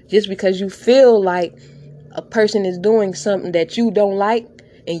also, just because you feel like a person is doing something that you don't like,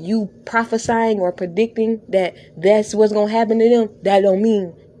 and you prophesying or predicting that that's what's gonna happen to them, that don't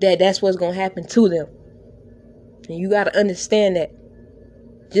mean that that's what's gonna happen to them. And you gotta understand that.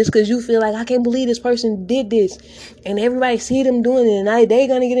 Just because you feel like, I can't believe this person did this, and everybody see them doing it, and they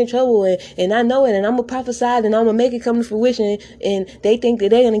gonna get in trouble, and I know it, and I'm gonna prophesy, and I'm gonna make it come to fruition, and they think that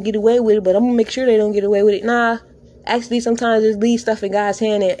they're gonna get away with it, but I'm gonna make sure they don't get away with it. Nah, actually, sometimes just leave stuff in God's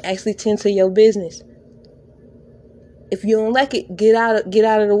hand and actually tend to your business. If you don't like it, get out of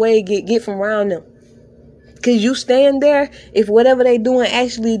the way, get from around them. Because you stand there, if whatever they doing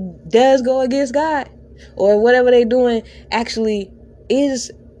actually does go against God, or whatever they doing actually is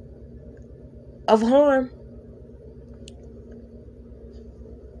of harm,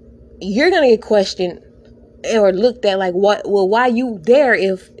 you're gonna get questioned or looked at like, why you there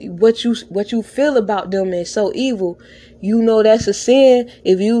if what you feel about them is so evil? That's a sin.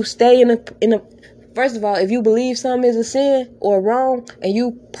 If you stay in a first of all, if you believe something is a sin or wrong, and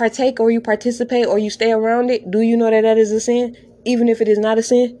you partake or you participate or you stay around it, do you know that is a sin, even if it is not a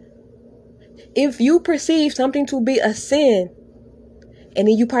sin? If you perceive something to be a sin, and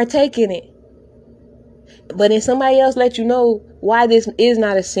then you partake in it, but then somebody else let you know why this is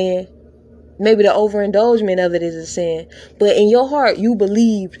not a sin, maybe the overindulgence of it is a sin, but in your heart you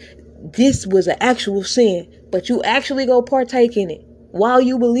believed this was an actual sin, but you actually go partake in it while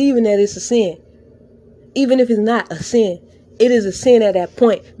you believing that it's a sin. Even if it's not a sin, it is a sin at that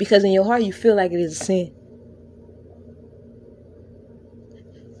point, because in your heart you feel like it is a sin.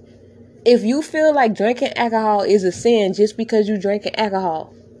 If you feel like drinking alcohol is a sin just because you drinking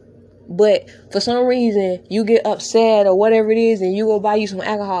alcohol, but for some reason you get upset or whatever it is and you go buy you some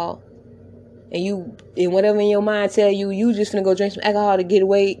alcohol, and whatever in your mind tell you just finna go drink some alcohol to get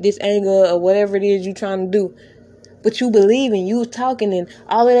away this anger or whatever it is you trying to do, but you believe and you talking and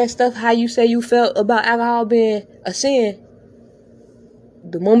all of that stuff, how you say you felt about alcohol being a sin,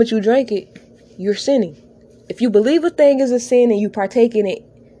 the moment you drink it, you're sinning. If you believe a thing is a sin and you partake in it,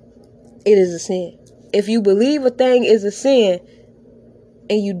 it is a sin. If you believe a thing is a sin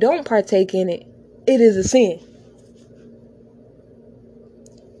and you don't partake in it, it is a sin.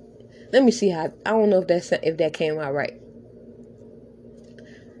 Let me see how. I don't know if that came out right.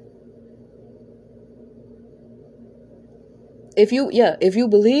 If you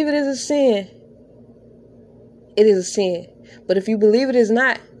believe it is a sin, it is a sin. But if you believe it is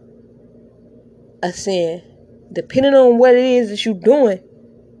not a sin, depending on what it is that you're doing,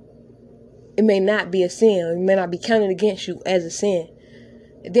 it may not be a sin, or it may not be counted against you as a sin.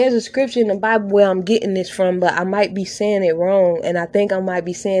 There's a scripture in the Bible where I'm getting this from, but I might be saying it wrong, and I think I might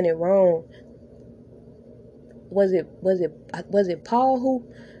be saying it wrong. Was it Paul who?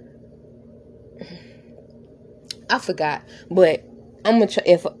 I forgot, but I'm gonna try,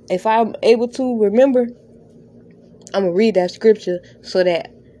 if I'm able to remember, I'm gonna read that scripture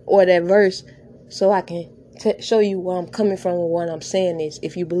or that verse, so I can show you where I'm coming from and what I'm saying is.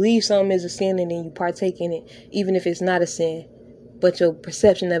 If you believe something is a sin and then you partake in it, even if it's not a sin, but your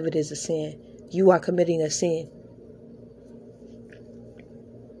perception of it is a sin, you are committing a sin.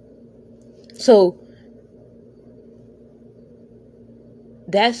 So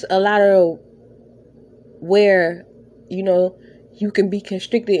that's a lot of where, you can be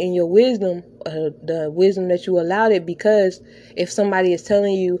constricted in your wisdom, the wisdom that you allowed it, because if somebody is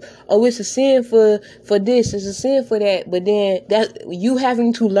telling you, oh, it's a sin for this, it's a sin for that, but then that you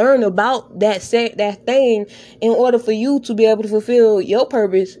having to learn about that thing in order for you to be able to fulfill your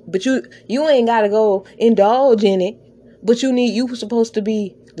purpose, but you ain't got to go indulge in it, but you supposed to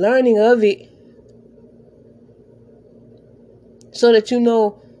be learning of it so that you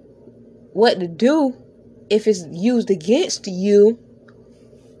know what to do if it's used against you.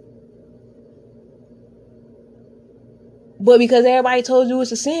 But because everybody told you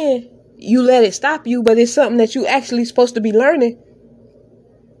it's a sin, you let it stop you, but it's something that you actually supposed to be learning.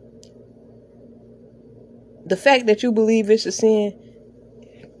 The fact that you believe it's a sin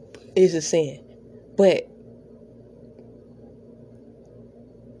is a sin. But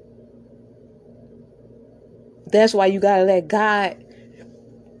that's why you gotta let God,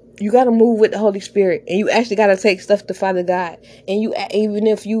 you gotta move with the Holy Spirit, and you actually gotta take stuff to Father God. And even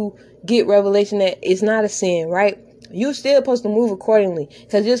if you get revelation that it's not a sin, right? You're still supposed to move accordingly.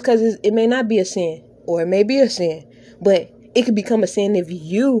 Because it may not be a sin, or it may be a sin, but it could become a sin if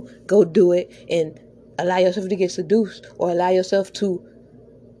you go do it and allow yourself to get seduced, or allow yourself to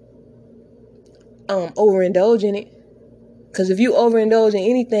overindulge in it. Because if you overindulge in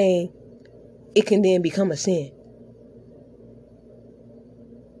anything, it can then become a sin.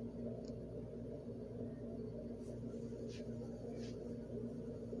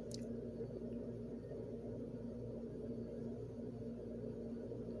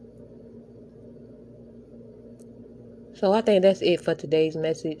 So I think that's it for today's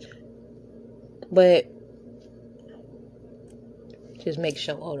message. But just make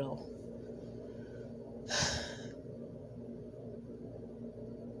sure, hold on.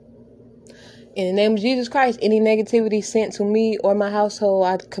 In the name of Jesus Christ, any negativity sent to me or my household,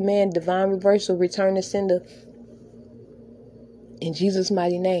 I command divine reversal, return to sender. In Jesus'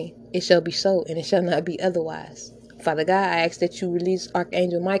 mighty name, it shall be so, and it shall not be otherwise. Father God, I ask that you release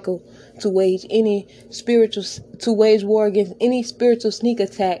Archangel Michael to wage war against any spiritual sneak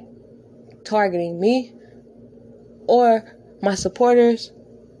attack targeting me or my supporters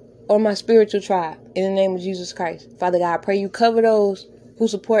or my spiritual tribe. In the name of Jesus Christ. Father God, I pray you cover those who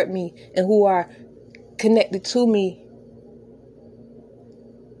support me and who are connected to me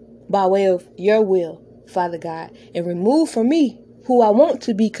by way of your will, Father God, and remove from me who I want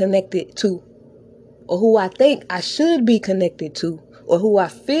to be connected to, or who I think I should be connected to, or who I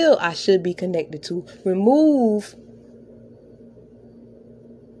feel I should be connected to. Remove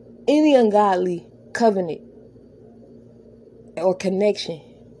any ungodly covenant or connection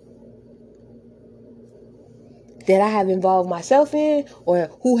that I have involved myself in, or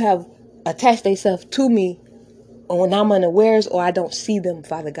who have attached themselves to me when I'm unawares or I don't see them,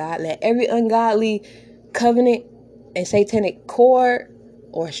 Father God. Let every ungodly covenant and satanic cord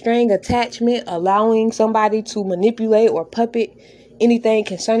or string attachment allowing somebody to manipulate or puppet anything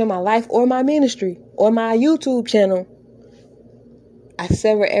concerning my life or my ministry or my YouTube channel, I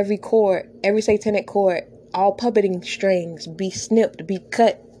sever every cord, every satanic cord, all puppeting strings be snipped, be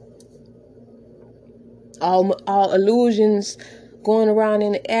cut. All illusions going around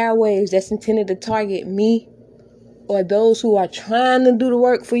in the airwaves that's intended to target me or those who are trying to do the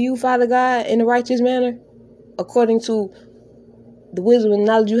work for you, Father God, in a righteous manner, according to the wisdom and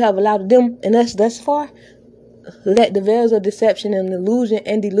knowledge you have allowed them and us thus far. Let the veils of deception and illusion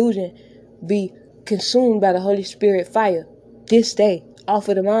and delusion be consumed by the Holy Spirit fire this day off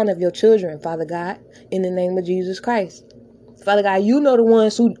of the mind of your children, Father God, in the name of Jesus Christ. Father God, you know the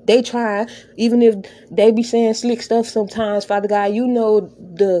ones who they try, even if they be saying slick stuff sometimes, Father God, you know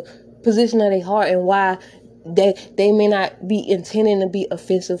the position of their heart and why they may not be intending to be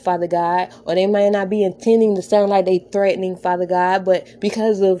offensive, Father God, or they may not be intending to sound like they threatening, Father God, but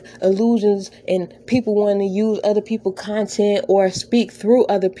because of illusions and people wanting to use other people's content or speak through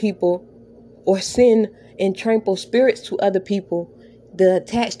other people or send and trample spirits to other people that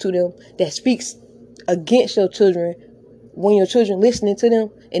attach to them that speaks against your children, when your children listening to them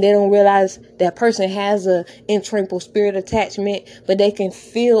and they don't realize that person has a intrample spirit attachment, but they can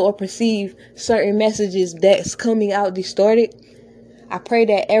feel or perceive certain messages that's coming out distorted. I pray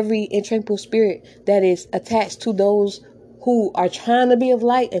that every intrample spirit that is attached to those who are trying to be of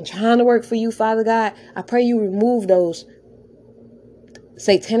light and trying to work for you, Father God, I pray you remove those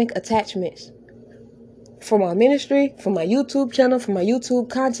satanic attachments from our ministry, from my YouTube channel, from my YouTube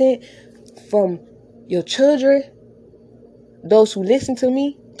content, from your children, those who listen to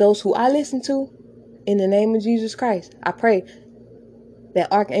me, those who I listen to, in the name of Jesus Christ. I pray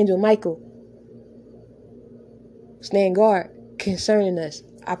that Archangel Michael stand guard concerning us.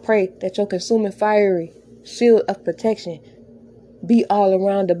 I pray that your consuming fiery shield of protection be all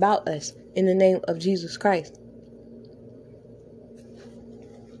around about us in the name of Jesus Christ.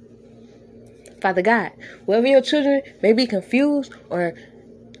 Father God, wherever your children may be confused or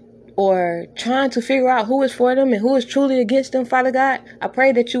trying to figure out who is for them and who is truly against them, Father God, I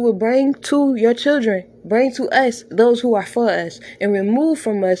pray that you will bring to your children, bring to us those who are for us, and remove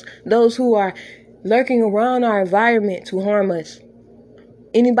from us those who are lurking around our environment to harm us.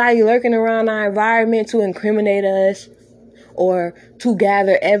 Anybody lurking around our environment to incriminate us or to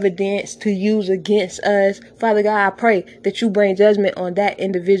gather evidence to use against us, Father God, I pray that you bring judgment on that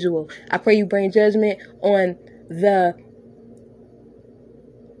individual. I pray you bring judgment on the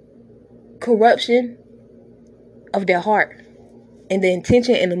corruption of their heart and the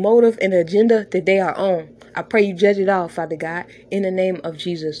intention and the motive and the agenda that they are on. I pray you judge it all, Father God, in the name of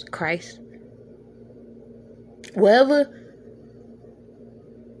Jesus Christ. Wherever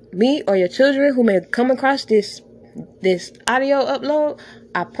me or your children who may come across this audio upload,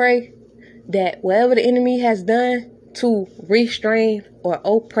 I pray that whatever the enemy has done to restrain or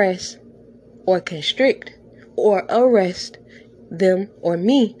oppress or constrict or arrest them or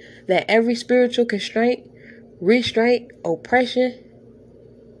me, that every spiritual constraint, restraint, oppression,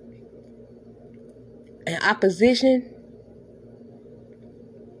 and opposition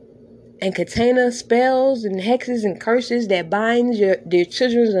and container spells and hexes and curses that binds their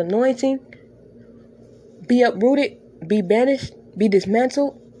children's anointing be uprooted, be banished, be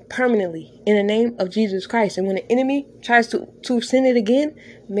dismantled permanently in the name of Jesus Christ. And when the enemy tries to send it again,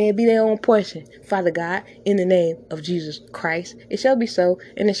 may it be their own portion, Father God, in the name of Jesus Christ. It shall be so,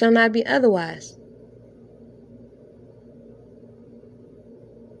 and it shall not be otherwise.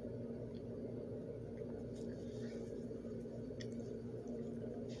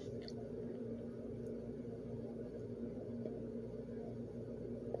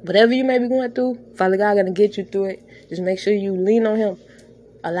 Whatever you may be going through, Father God gonna get you through it. Just make sure you lean on him.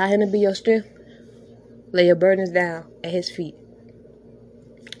 Allow him to be your strength. Lay your burdens down at his feet.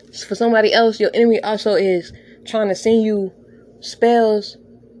 For somebody else, your enemy also is trying to send you spells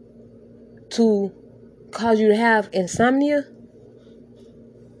to cause you to have insomnia.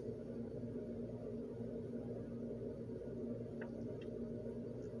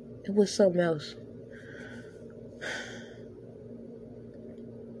 It was something else.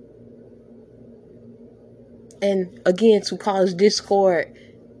 And again, to cause discord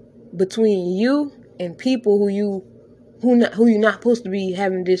between you and people who you're not supposed to be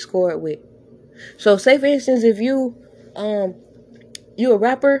having discord with. So say for instance, if you a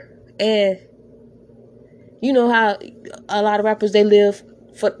rapper and you know how a lot of rappers they live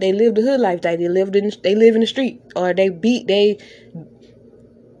the hood lifestyle. They live in the street, or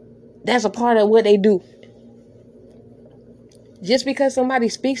that's a part of what they do. Just because somebody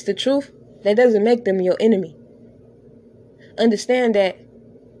speaks the truth, that doesn't make them your enemy. Understand that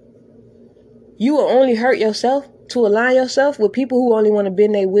you will only hurt yourself to align yourself with people who only want to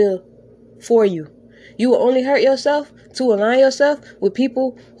bend their will for you. You will only hurt yourself to align yourself with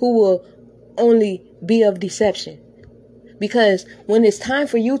people who will only be of deception. Because when it's time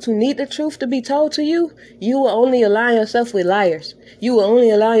for you to need the truth to be told to you, you will only align yourself with liars. You will only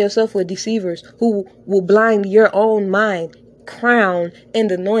align yourself with deceivers who will blind your own mind, crown,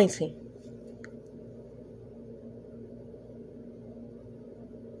 and anointing.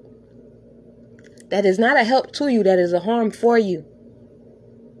 That is not a help to you. That is a harm for you.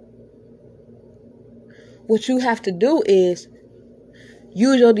 What you have to do is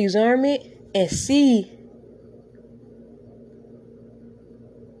use your discernment and see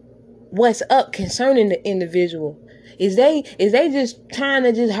what's up concerning the individual. Is they just trying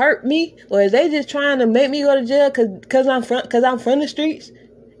to just hurt me, or is they just trying to make me go to jail cause I'm from the streets,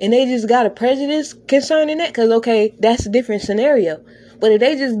 and they just got a prejudice concerning that? Cause okay, that's a different scenario. But if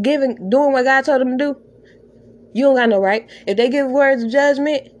they just doing what God told them to do, you don't got no right. If they give words of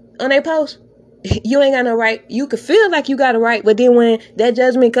judgment on their post, you ain't got no right. You could feel like you got a right, but then when that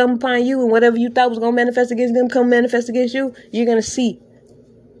judgment come upon you and whatever you thought was gonna manifest against them come manifest against you, you're gonna see.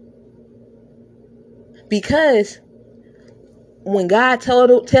 Because when God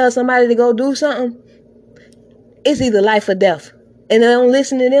tells somebody to go do something, it's either life or death. And they don't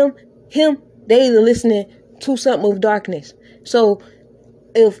listen to they either listening to something of darkness. So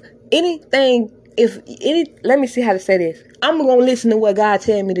let me see how to say this. I'm going to listen to what God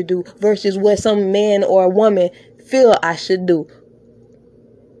tell me to do versus what some man or a woman feel I should do.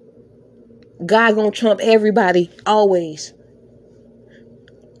 God going to trump everybody always.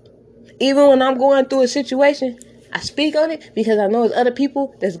 Even when I'm going through a situation, I speak on it because I know there's other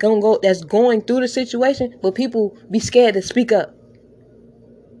people that's going through the situation, but people be scared to speak up.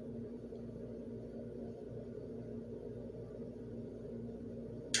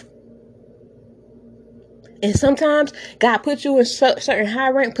 And sometimes God puts you in certain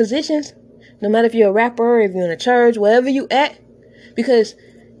high-ranked positions, no matter if you're a rapper, if you're in a church, wherever you at, because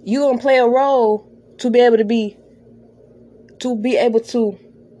you're going to play a role to be able to be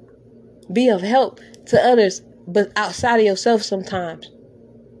of help to others, but outside of yourself sometimes.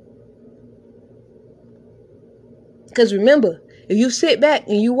 Because remember, if you sit back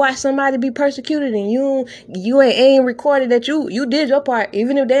and you watch somebody be persecuted and you ain't recorded that you did your part,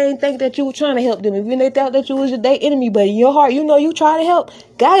 even if they ain't think that you were trying to help them, even if they thought that you was their enemy, but in your heart, you know you try to help,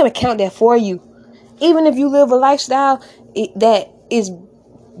 God gonna count that for you. Even if you live a lifestyle that is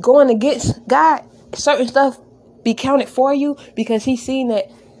going against God, certain stuff be counted for you because He's seen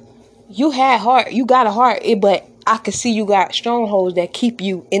that you got a heart, but I can see you got strongholds that keep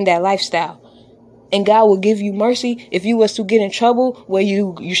you in that lifestyle. And God will give you mercy if you was to get in trouble where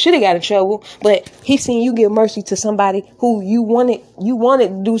you should have got in trouble, but He seen you give mercy to somebody who you wanted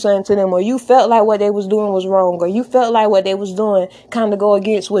to do something to them, or you felt like what they was doing was wrong, or you felt like what they was doing kind of go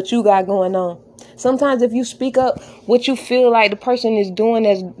against what you got going on. Sometimes if you speak up what you feel like the person is doing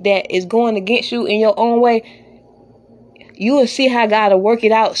that is going against you in your own way, you will see how God will work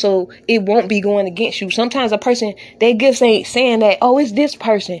it out so it won't be going against you. Sometimes a person, they give saying that, oh, it's this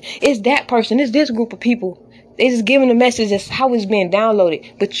person, it's that person, it's this group of people. They just giving the message that's how it's being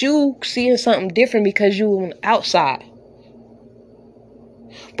downloaded. But you seeing something different because you on the outside.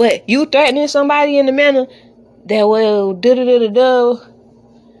 But you threatening somebody in the manner that, well,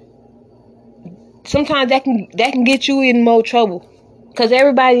 sometimes that can get you in more trouble. Because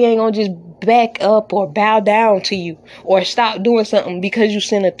everybody ain't gonna just back up or bow down to you or stop doing something because you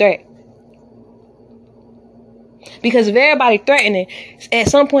send a threat. Because if everybody threatening, at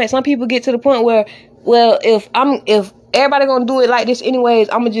some point, some people get to the point where, well, if everybody gonna do it like this anyways,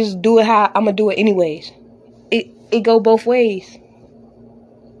 I'm gonna just do it how I'm gonna do it anyways. It go both ways.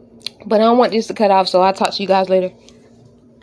 But I don't want this to cut off, so I'll talk to you guys later.